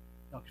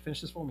 finish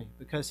this for me,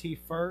 because he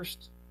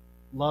first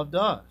loved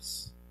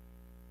us.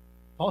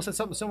 Paul said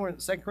something similar in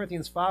 2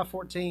 Corinthians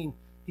 5:14.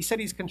 He said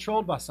he's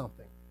controlled by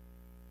something.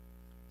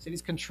 He said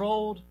he's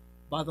controlled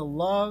by the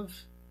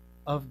love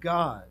of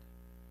God.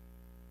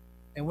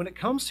 And when it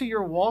comes to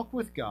your walk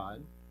with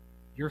God,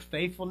 your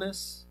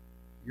faithfulness,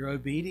 your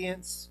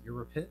obedience,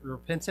 your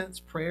repentance,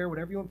 prayer,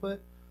 whatever you want to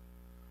put,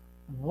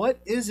 what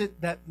is it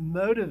that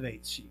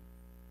motivates you?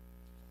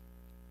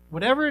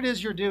 Whatever it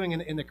is you're doing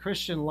in the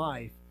Christian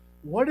life,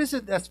 what is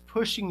it that's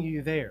pushing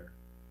you there?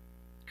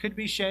 Could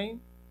be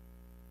shame,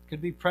 could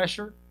be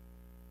pressure,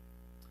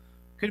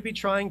 could be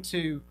trying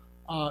to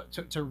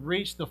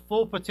reach the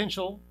full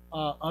potential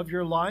of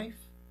your life,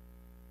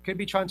 could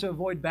be trying to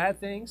avoid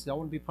bad things. Don't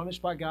want to be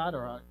punished by God,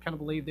 or I kind of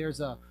believe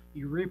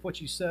you reap what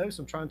you sow,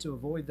 so I'm trying to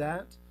avoid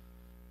that.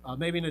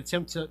 Maybe an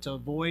attempt to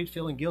avoid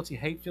feeling guilty,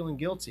 hate feeling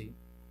guilty.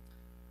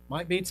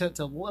 Might be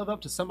to live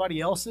up to somebody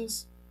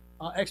else's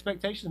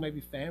expectations, maybe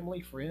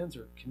family, friends,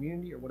 or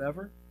community, or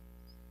whatever.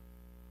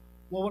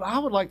 Well, what I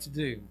would like to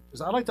do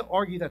is I'd like to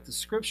argue that the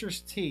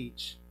Scriptures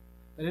teach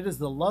that it is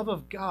the love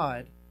of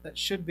God that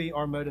should be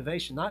our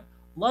motivation. Not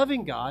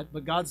loving God,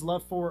 but God's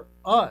love for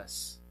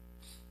us.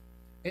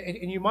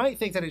 And you might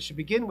think that it should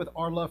begin with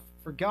our love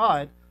for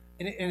God,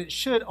 and it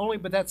should only,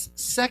 but that's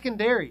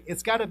secondary.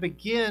 It's got to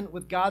begin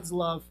with God's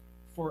love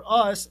for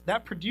us.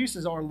 That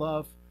produces our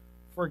love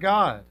for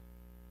God.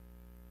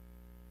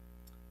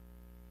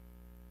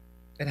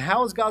 And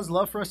how is God's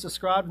love for us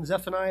described in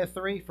Zephaniah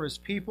 3 for his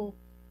people?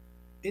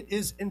 It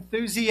is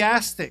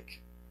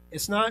enthusiastic.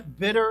 It's not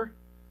bitter.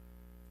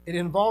 It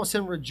involves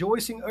him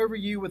rejoicing over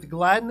you with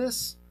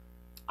gladness.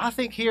 I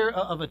think here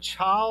of a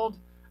child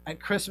at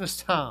Christmas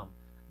time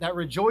that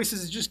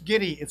rejoices, is just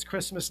giddy. It's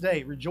Christmas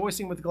Day,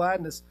 rejoicing with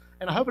gladness.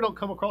 And I hope it don't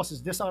come across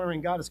as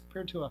dishonoring God as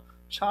compared to a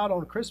child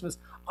on Christmas.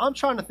 I'm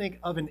trying to think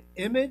of an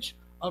image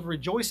of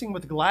rejoicing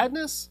with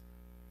gladness.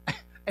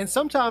 And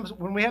sometimes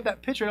when we have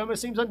that picture, it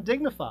almost seems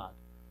undignified.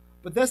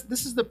 But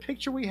this is the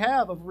picture we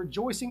have of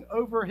rejoicing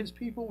over his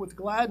people with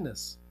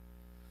gladness.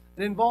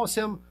 It involves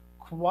him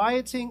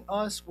quieting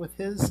us with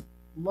his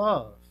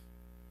love.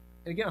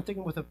 And again, I'm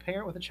thinking with a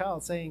parent with a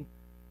child saying,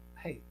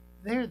 hey,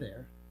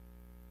 there.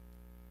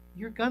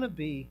 You're going to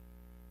be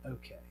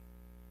okay.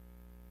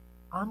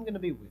 I'm going to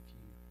be with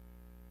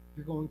you.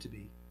 You're going to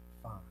be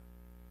fine.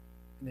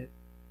 And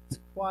it's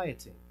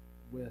quieting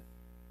with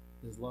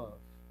his love.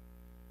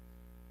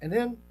 And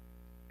then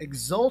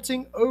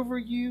exulting over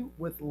you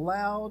with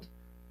loud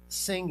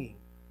singing,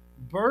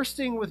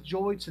 bursting with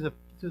joy to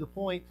the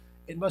point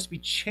it must be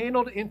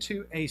channeled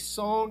into a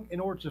song in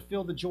order to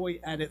feel the joy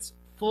at its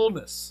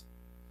fullness.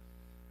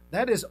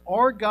 That is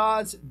our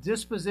God's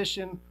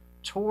disposition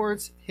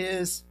towards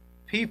his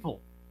people.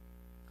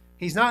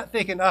 He's not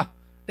thinking,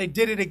 they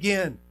did it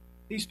again.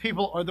 These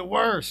people are the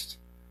worst.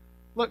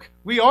 Look,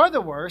 we are the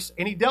worst,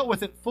 and he dealt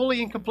with it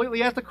fully and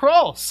completely at the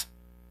cross.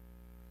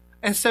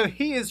 And so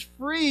he is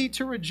free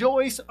to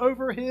rejoice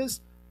over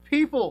his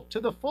people to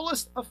the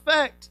fullest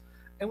effect.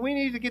 And we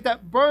need to get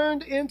that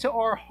burned into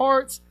our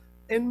hearts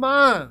and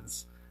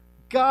minds.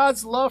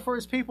 God's love for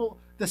his people,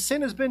 the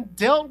sin has been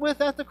dealt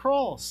with at the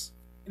cross.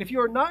 And if you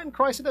are not in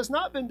Christ, it has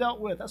not been dealt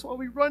with. That's why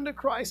we run to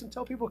Christ and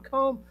tell people,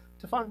 come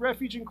to find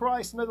refuge in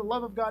Christ and know the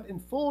love of God in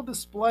full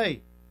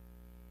display.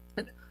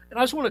 And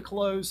I just want to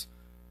close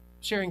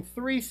sharing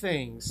 3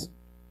 things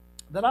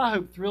that I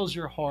hope thrills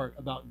your heart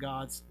about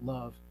God's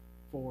love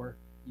for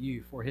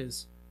you, for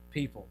his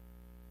people.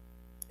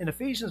 In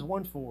Ephesians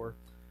 1:4,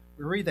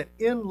 we read that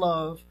in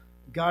love,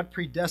 God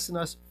predestined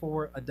us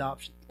for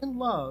adoption. In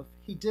love,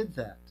 he did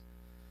that.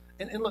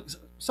 And look,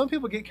 some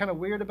people get kind of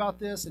weird about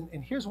this, and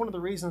here's one of the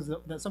reasons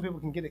that some people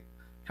can get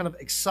kind of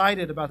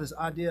excited about this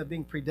idea of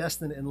being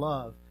predestined in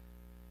love.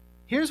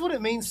 Here's what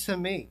it means to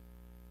me.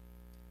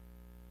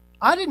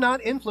 I did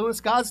not influence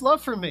God's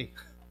love for me.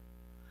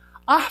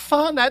 I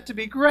find that to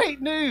be great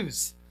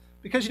news,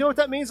 because you know what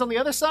that means on the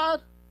other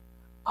side?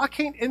 I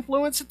can't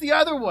influence it the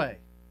other way.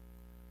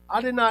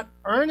 I did not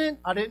earn it.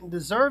 I didn't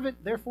deserve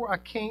it. Therefore, I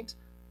can't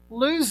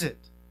lose it.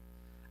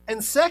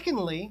 And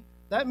secondly,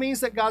 that means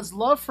that God's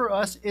love for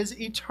us is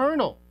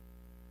eternal.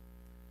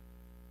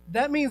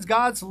 That means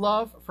God's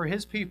love for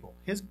his people,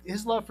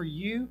 his love for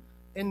you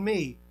and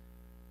me,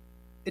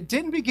 it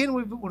didn't begin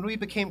when we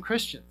became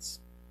Christians.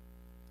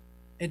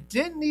 It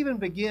didn't even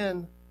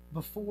begin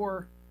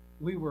before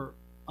we were,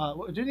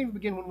 it didn't even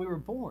begin when we were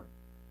born.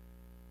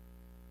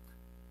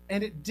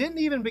 And it didn't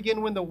even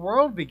begin when the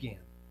world began.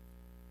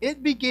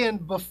 It began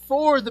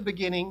before the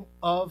beginning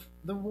of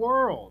the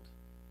world.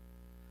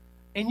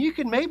 And you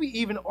can maybe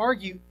even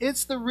argue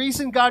it's the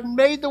reason God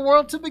made the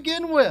world to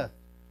begin with,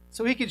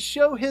 so he could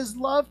show his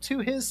love to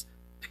his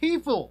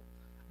people.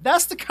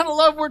 That's the kind of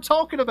love we're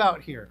talking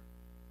about here.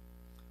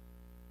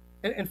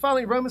 And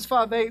finally, Romans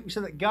 5:8, we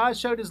said that God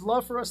showed his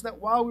love for us, and that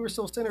while we were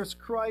still sinners,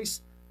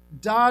 Christ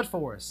died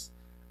for us.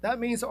 That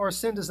means our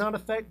sin does not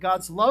affect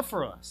God's love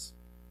for us.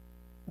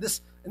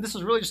 This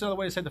is really just another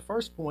way to say the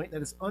first point,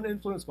 that it's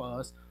uninfluenced by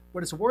us,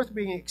 but it's worth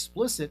being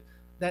explicit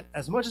that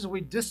as much as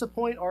we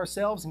disappoint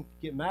ourselves and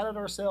get mad at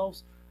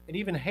ourselves and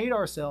even hate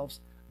ourselves,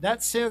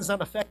 that sin's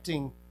not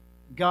affecting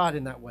God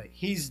in that way.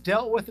 He's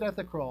dealt with it at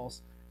the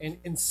cross, and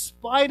in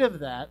spite of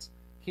that,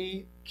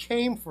 he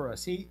came for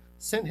us. He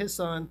sent his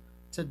son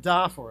to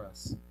die for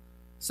us.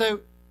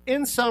 So,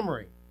 in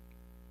summary,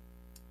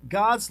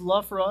 God's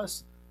love for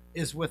us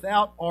is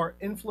without our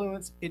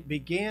influence. It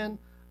began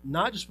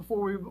not just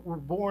before we were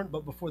born,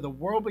 but before the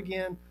world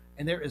began,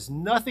 and there is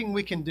nothing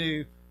we can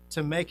do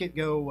to make it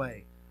go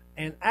away.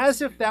 And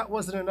as if that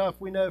wasn't enough,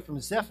 we know from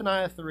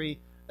Zephaniah 3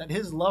 that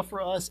his love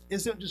for us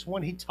isn't just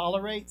one he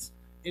tolerates,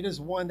 it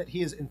is one that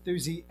he is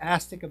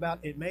enthusiastic about.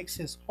 It makes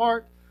his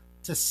heart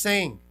to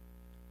sing.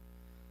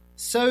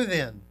 So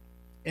then,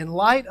 in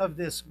light of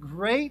this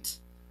great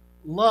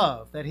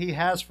love that he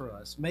has for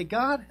us, may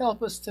God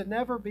help us to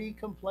never be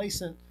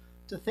complacent,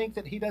 to think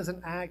that he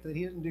doesn't act, that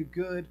he doesn't do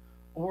good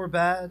or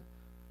bad,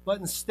 but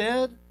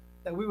instead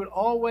that we would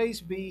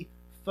always be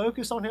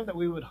focused on him, that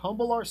we would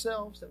humble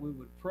ourselves, that we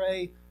would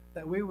pray,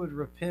 that we would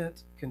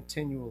repent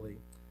continually,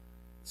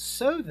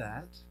 so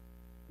that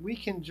we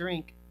can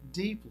drink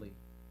deeply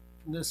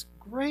from this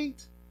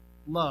great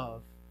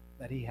love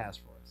that he has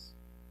for us.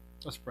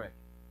 Let's pray.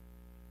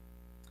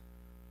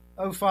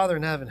 Oh, Father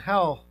in heaven,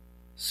 how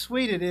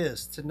sweet it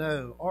is to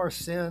know our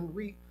sin.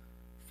 We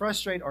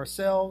frustrate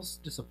ourselves,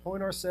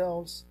 disappoint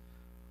ourselves,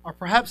 or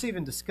perhaps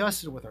even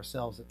disgusted with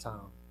ourselves at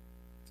times.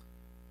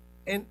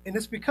 And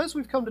it's because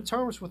we've come to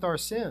terms with our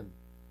sin.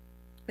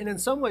 And in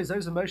some ways,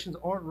 those emotions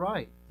aren't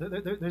right.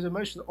 Those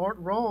emotions aren't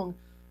wrong,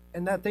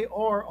 and that they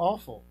are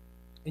awful.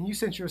 And you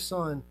sent your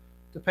son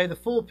to pay the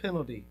full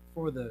penalty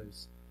for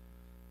those.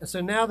 And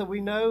so now that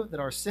we know that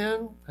our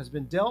sin has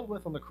been dealt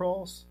with on the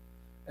cross,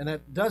 and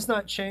that does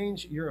not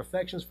change your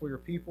affections for your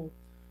people,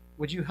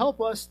 would you help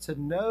us to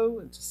know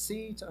and to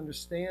see, to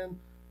understand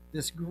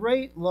this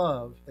great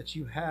love that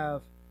you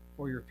have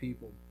for your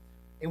people?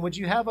 And would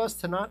you have us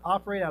to not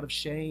operate out of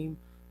shame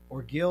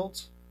or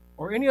guilt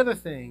or any other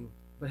thing,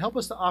 but help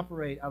us to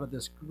operate out of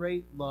this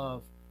great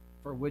love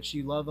for which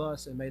you love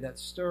us, and may that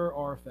stir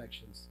our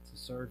affections to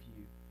serve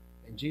you.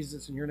 In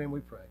Jesus, in your name we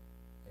pray.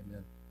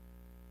 Amen.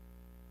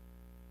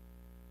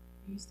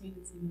 Will you stand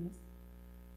and sing with us?